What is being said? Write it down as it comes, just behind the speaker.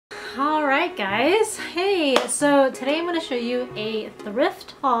Alright guys, hey, so today I'm going to show you a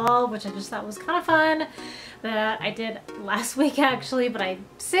thrift haul, which I just thought was kind of fun, that I did last week actually, but I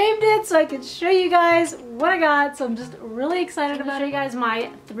saved it so I could show you guys what I got, so I'm just really excited about show you guys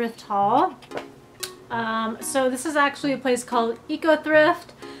my thrift haul. So this is actually a place called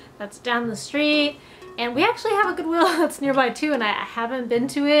Thrift that's down the street, and we actually have a Goodwill that's nearby too, and I haven't been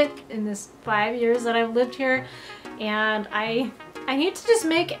to it in this 5 years that I've lived here, and I need to just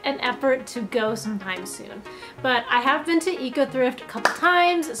make an effort to go sometime soon. But I have been to Thrift a couple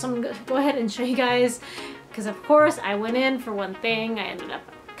times, so I'm going to go ahead and show you guys, because of course I went in for one thing, I ended up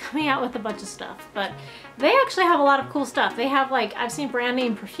coming out with a bunch of stuff, but they actually have a lot of cool stuff. They have, like, I've seen brand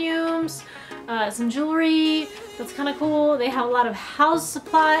name perfumes, some jewelry that's kind of cool. They have a lot of house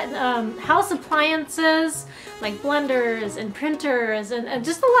appliances like blenders and printers and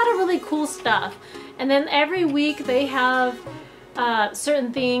just a lot of really cool stuff. And then every week they have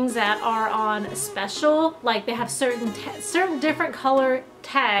certain things that are on special, like they have certain different color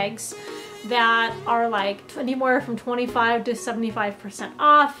tags that are like anywhere from 25 to 75%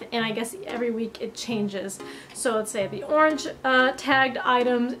 off, and I guess every week it changes. So let's say the orange tagged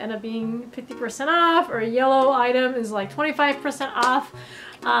items end up being 50% off, or a yellow item is like 25% off.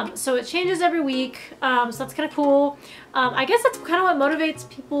 So it changes every week, so that's kind of cool. I guess that's kind of what motivates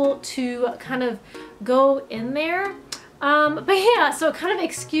people to kind of go in there. But yeah, so kind of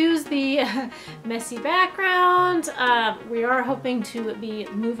excuse the messy background. We are hoping to be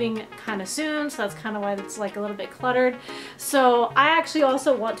moving kind of soon, so that's kind of why it's like a little bit cluttered. So I actually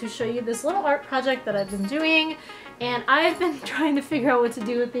also want to show you this little art project that I've been doing, and I've been trying to figure out what to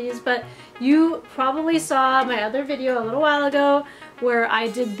do with these, but you probably saw my other video a little while ago where I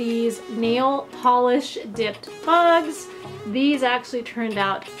did these nail polish dipped bugs. These actually turned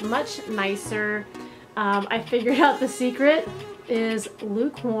out much nicer. I figured out the secret is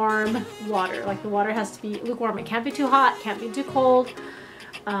lukewarm water. Like, the water has to be lukewarm. It can't be too hot, can't be too cold.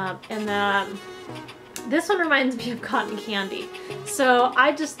 This one reminds me of cotton candy. So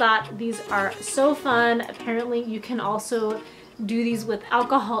I just thought these are so fun. Apparently you can also do these with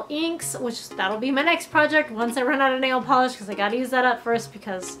alcohol inks, which that'll be my next project once I run out of nail polish, because I gotta use that up first,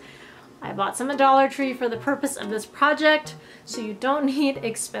 because I bought some at Dollar Tree for the purpose of this project. So you don't need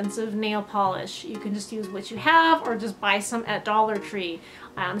expensive nail polish. You can just use what you have, or just buy some at Dollar Tree.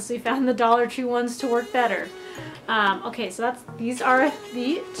 I honestly found the Dollar Tree ones to work better. Okay, so these are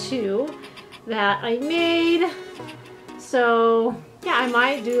the two that I made. So yeah, I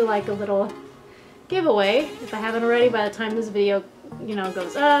might do like a little giveaway if I haven't already by the time this video, you know,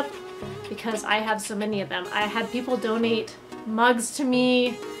 goes up, because I have so many of them. I had people donate mugs to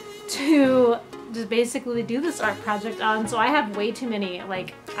me to just basically do this art project on, so I have way too many.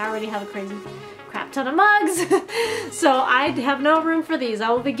 Like, I already have a crazy crap ton of mugs. So I have no room for these. I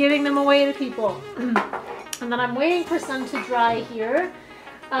will be giving them away to people. And then I'm waiting for some to dry here.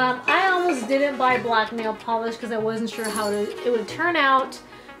 I almost didn't buy black nail polish because I wasn't sure how it would turn out,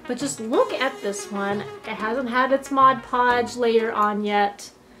 but just look at this one. It hasn't had its Mod Podge layer on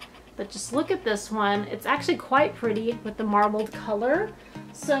yet, but just look at this one. It's actually quite pretty with the marbled color.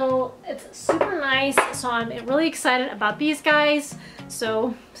 So it's super nice. So I'm really excited about these guys.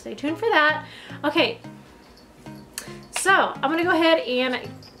 So stay tuned for that. Okay, so I'm gonna go ahead and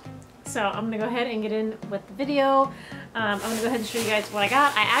get in with the video. I'm gonna go ahead and show you guys what I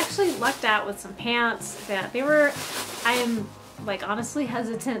got. I actually lucked out with some pants that I am like honestly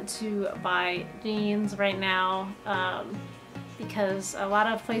hesitant to buy jeans right now, because a lot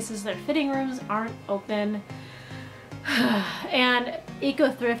of places their fitting rooms aren't open. And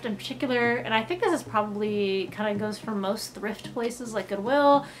Thrift in particular, and I think this is probably kind of goes for most thrift places like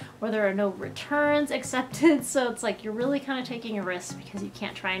Goodwill, where there are no returns accepted, so it's like you're really kind of taking a risk because you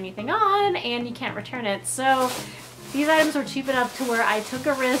can't try anything on and you can't return it. So these items were cheap enough to where I took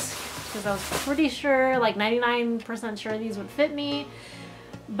a risk, because I was pretty sure, like 99% sure these would fit me.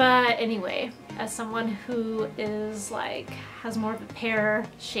 But anyway, as someone who is like has more of a pear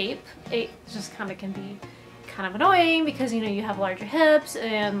shape, it just kind of can be kind of annoying, because you know you have larger hips,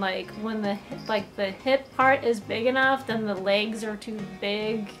 and like when the hip part is big enough, then the legs are too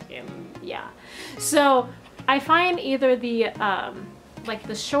big, and yeah. So I find either the like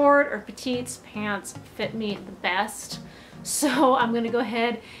the short or petite pants fit me the best. So I'm gonna go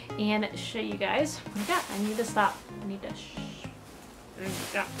ahead and show you guys what I got. I need to stop. I need to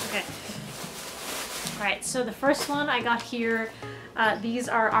yeah, okay. Alright, so the first one I got here, these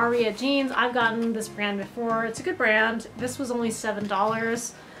are Aria jeans. I've gotten this brand before. It's a good brand. This was only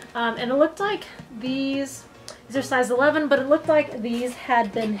 $7. And it looked like these are size 11, but it looked like these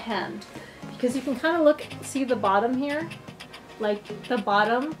had been hemmed. Because you can kind of see the bottom here. Like the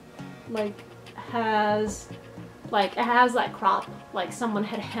bottom like has like it has that crop, like someone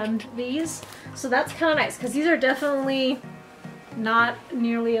had hemmed these. So that's kind of nice because these are definitely not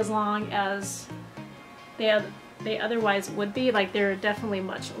nearly as long as they otherwise would be. Like they're definitely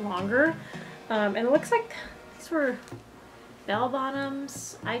much longer. And it looks like these were bell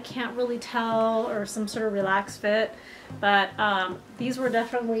bottoms. I can't really tell, or some sort of relaxed fit, but these were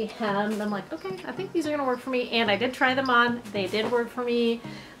definitely hemmed. I'm like, okay, I think these are gonna work for me, and I did try them on. They did work for me,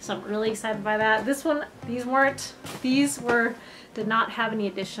 so I'm really excited by that. This one, these did not have any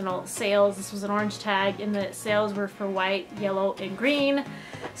additional sales. This was an orange tag, and the sales were for white, yellow, and green.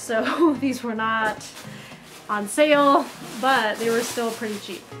 So these were not on sale, but they were still pretty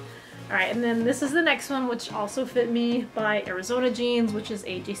cheap. All right, and then this is the next one, which also fit me, by Arizona Jeans, which is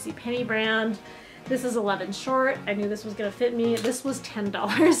a JCPenney brand. This is 11 short. I knew this was gonna fit me. This was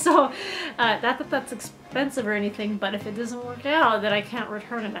 $10, so not that that's expensive or anything, but if it doesn't work out, then I can't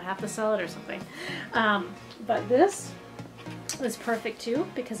return it. I have to sell it or something. But this is perfect too,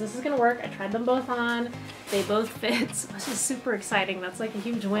 because this is gonna work. I tried them both on. They both fit, so this is super exciting. That's like a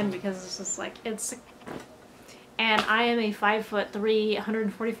huge win, because it's just like, and I am a 5'3",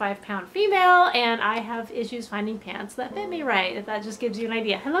 145-pound female, and I have issues finding pants that fit me right, if that just gives you an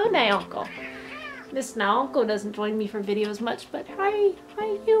idea. Hello, Naonko. Miss Naonko doesn't join me for videos much, but hi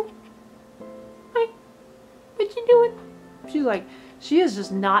you. Hi, what you doing? She's like, she is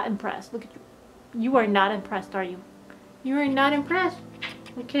just not impressed. Look at you. You are not impressed, are you? You are not impressed?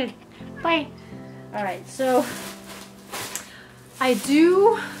 Okay, bye. All right, so I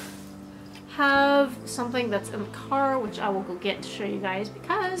do have something that's in the car, which I will go get to show you guys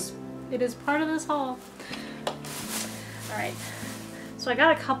because it is part of this haul. Alright, so I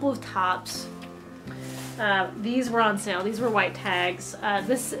got a couple of tops. These were on sale. These were white tags.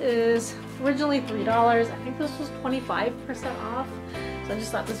 This is originally $3. I think this was 25% off. So I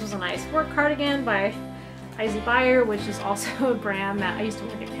just thought this was a nice work cardigan by Izzy Buyer, which is also a brand that I used to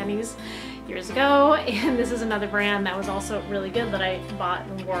work at Penny's years ago, and this is another brand that was also really good that I bought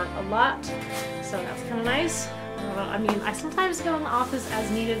and wore a lot, so that's kind of nice. I mean, I sometimes go in the office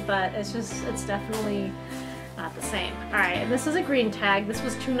as needed, but it's definitely not the same. Alright, and this is a green tag. This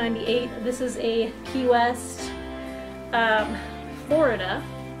was $2.98. This is a Key West, Florida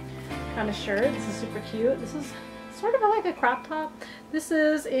kind of shirt. This is super cute. This is sort of like a crop top. This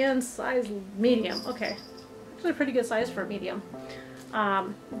is in size medium. Okay, actually a pretty good size for a medium.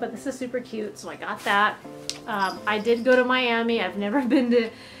 But this is super cute, so I got that. I did go to Miami. I've never been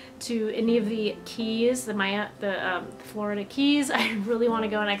to any of the Keys, the Florida Keys. I really want to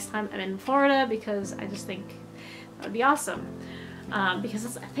go next time I'm in Florida, because I just think that would be awesome.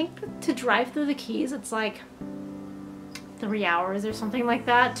 Because I think to drive through the Keys, it's like 3 hours or something like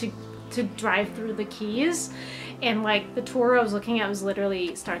that to drive through the Keys. And like the tour I was looking at was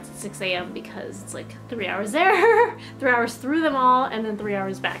literally starts at 6 a.m. because it's like 3 hours there, 3 hours through them all, and then 3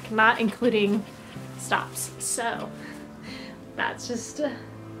 hours back, not including stops. So that's just the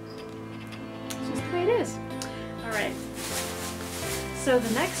way it is. All right. So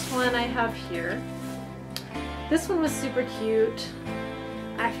the next one I have here, this one was super cute.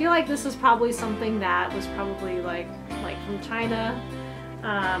 I feel like this is probably something that was probably like from China.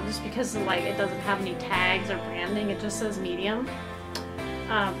 Just because like it doesn't have any tags or branding, it just says medium.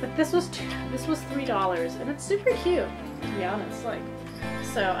 But this was $3, and it's super cute, to be honest. Like,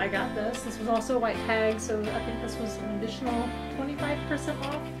 so I got this. This was also a white tag, so I think this was an additional 25%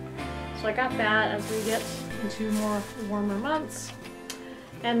 off. So I got that as we get into more warmer months.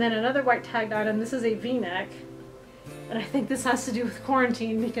 And then another white tagged item. This is a V-neck, and I think this has to do with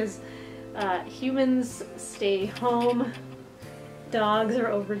quarantine, because humans stay home. Dogs are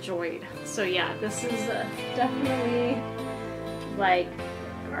overjoyed. So yeah, this is definitely like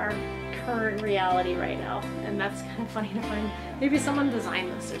our current reality right now, and that's kind of funny to find. Maybe someone designed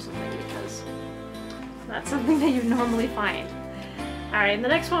this or something, because that's something that you normally find. Alright, and the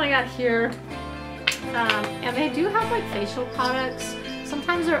next one I got here, and they do have like facial products.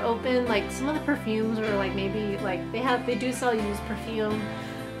 Sometimes they're open, like some of the perfumes, or like maybe like they do sell used perfume,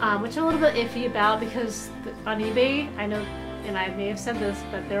 which I'm a little bit iffy about, because on eBay, I know, and I may have said this,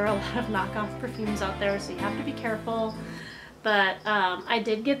 but there are a lot of knockoff perfumes out there, so you have to be careful. But I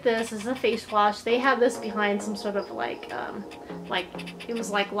did get this as a face wash. They have this behind some sort of like it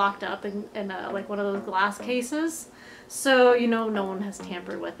was like locked up in like one of those glass cases, so you know no one has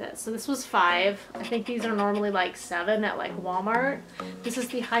tampered with it. So this was $5. I think these are normally like $7 at like Walmart. This is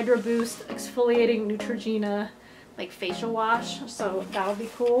the Hydro Boost Exfoliating Neutrogena like facial wash, so that'll be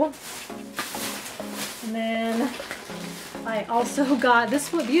cool. And then I also got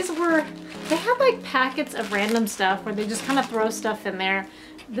they had like packets of random stuff where they just kind of throw stuff in there.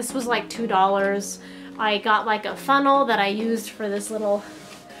 This was like $2. I got like a funnel that I used for this little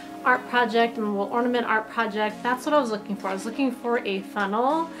art project and a little ornament art project. That's what I was looking for. I was looking for a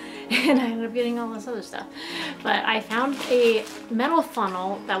funnel and I ended up getting all this other stuff. But I found a metal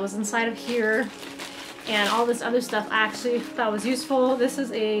funnel that was inside of here and all this other stuff I actually thought was useful. This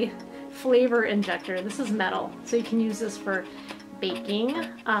is a flavor injector. This is metal, so you can use this for baking.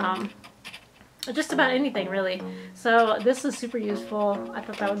 Just about anything really. So this is super useful. I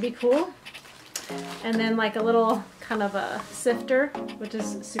thought that would be cool. And then like a little kind of a sifter, which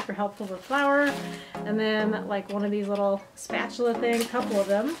is super helpful with flour. And then like one of these little spatula things, a couple of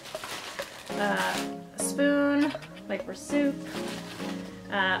them. A spoon, like for soup.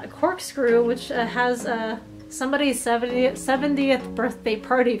 A corkscrew, which has somebody's 70th birthday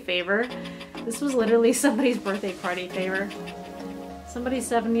party favor. This was literally somebody's birthday party favor. Somebody's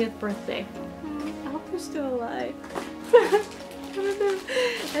 70th birthday. I hope you're still alive.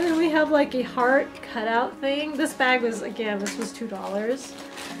 And then we have like a heart cutout thing. This bag was, again, this was $2.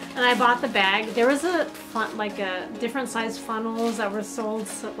 And I bought the bag. There was a different size funnels that were sold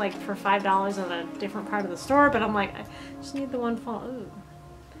like for $5 at a different part of the store, but I'm like, I just need the one funnel. Ooh.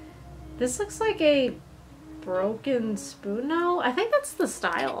 This looks like a broken spoon. No, I think that's the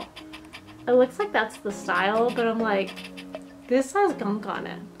style. It looks like that's the style, but I'm like, this has gunk on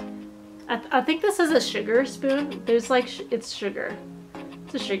it. I think this is a sugar spoon. There's like, it's sugar.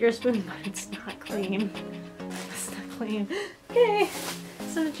 It's a sugar spoon, but it's not clean. It's not clean. Okay,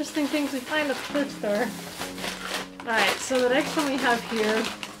 some interesting things we find at the thrift store. Alright, so the next one we have here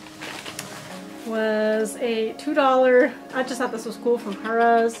was a $2, I just thought this was cool, from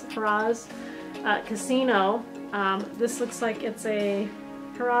Harrah's Casino. This looks like it's a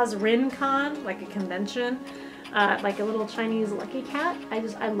Harrah's Rincon, like a convention. Like a little Chinese lucky cat. I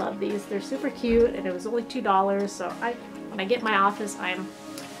love these. They're super cute, and it was only $2, so when I get in my office, I'm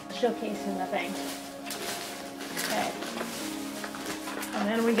showcasing the thing. Okay. And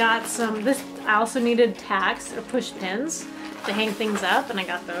then we got some, I also needed tacks or push pins to hang things up, and I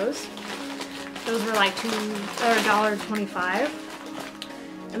got those. Those were like $1.25.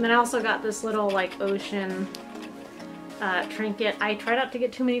 And then I also got this little like ocean trinket. I try not to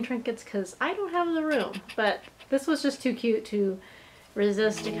get too many trinkets because I don't have the room, but this was just too cute to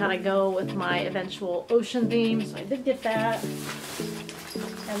resist to kind of go with my eventual ocean theme, so I did get that.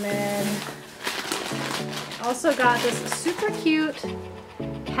 And then also got this super cute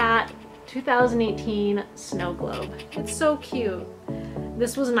cat 2018 snow globe. It's so cute.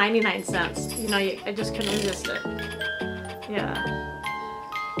 This was 99 cents. You know, I just couldn't resist it. Yeah.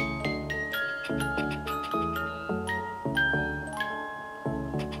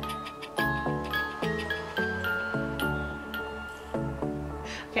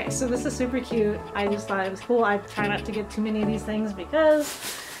 Okay, so this is super cute. I just thought it was cool. I try not to get too many of these things because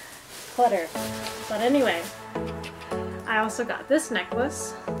clutter. But anyway, I also got this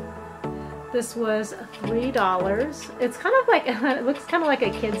necklace. This was $3. It's kind of like, it looks kind of like a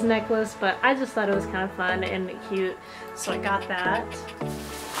kid's necklace, but I just thought it was kind of fun and cute, so I got that.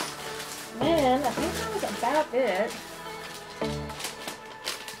 And I think that was about it.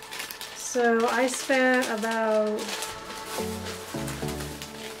 So I spent about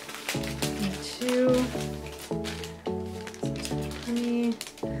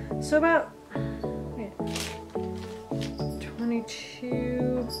so about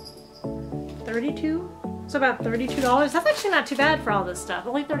 22, 32, so about $32. That's actually not too bad for all this stuff.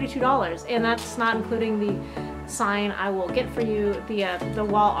 Only $32, and that's not including the sign I will get for you, the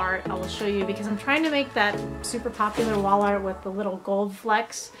wall art I will show you, because I'm trying to make that super popular wall art with the little gold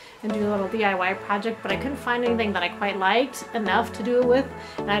flecks and do a little DIY project, but I couldn't find anything that I quite liked enough to do it with,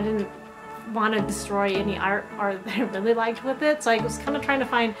 and I didn't want to destroy any art that I really liked with it, so I was kind of trying to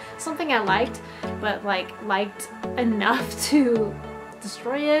find something I liked, but like liked enough to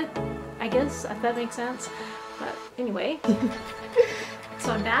destroy it, I guess, if that makes sense. But anyway,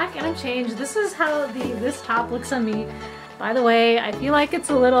 so I'm back and I'm changed. This is how this top looks on me. By the way, I feel like it's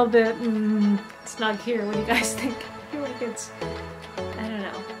a little bit snug here. What do you guys think? I feel like it's, I don't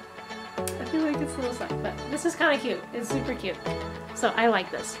know. I feel like it's a little snug, but this is kind of cute. It's super cute. So I like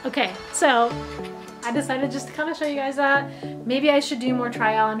this. Okay, so I decided just to kind of show you guys that. Maybe I should do more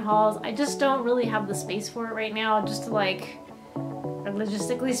try-on hauls. I just don't really have the space for it right now, just to like,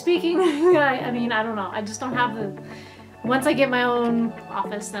 logistically speaking. I mean, I don't know. I just don't have the, once I get my own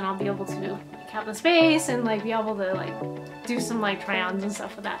office, then I'll be able to like, have the space and like be able to like do some like try-ons and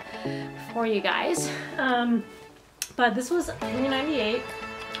stuff with that for you guys. But this was $3.98.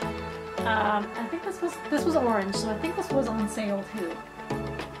 I think this was orange, so I think this was on sale too.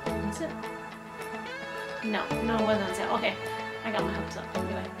 Was it? No, it wasn't on sale. Okay. I got my hopes up.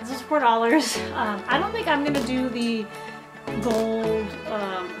 Anyway, this was $4. I don't think I'm gonna do the gold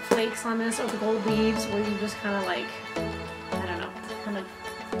flakes on this or the gold leaves where you just kind of like, I don't know, kind of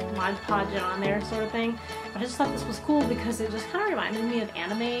Mod Podge it on there sort of thing. But I just thought this was cool because it just kind of reminded me of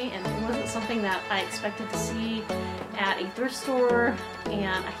anime, and it wasn't something that I expected to see at a thrift store,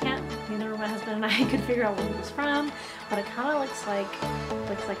 and neither my husband and I could figure out what it was from, but it kind of looks like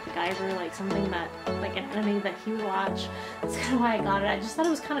the Guyver, like something that, like an anime that he would watch. That's kind of why I got it. I just thought it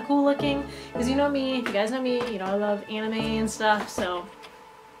was kind of cool looking, because you know me, if you guys know me, you know I love anime and stuff, so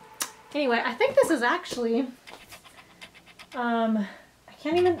anyway, I think this is actually,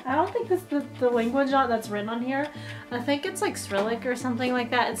 I don't think this is the language that's written on here. I think it's like Cyrillic or something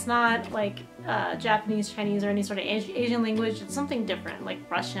like that. It's not like Japanese, Chinese, or any sort of Asian language. It's something different, like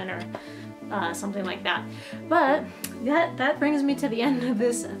Russian or something like that. But that brings me to the end of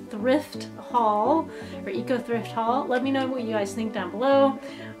this thrift haul, or eco thrift haul. Let me know what you guys think down below.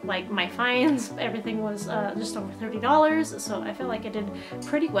 Like my finds, everything was just over $30, so I feel like I did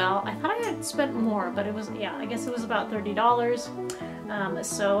pretty well. I thought I had spent more, but it was, yeah, I guess it was about $30.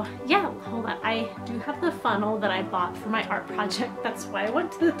 So yeah, hold on. I do have the funnel that I bought for my art project. That's why I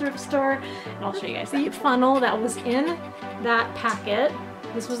went to the thrift store, and I'll show you guys the funnel that was in that packet.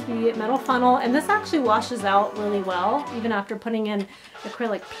 This was the metal funnel, and this actually washes out really well, even after putting in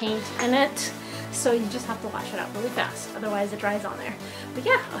acrylic paint in it. So you just have to wash it out really fast, otherwise it dries on there. But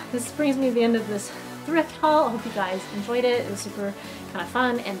yeah, this brings me to the end of this thrift haul. I hope you guys enjoyed it. It was super kind of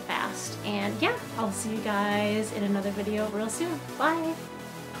fun and fast. And yeah, I'll see you guys in another video real soon. Bye!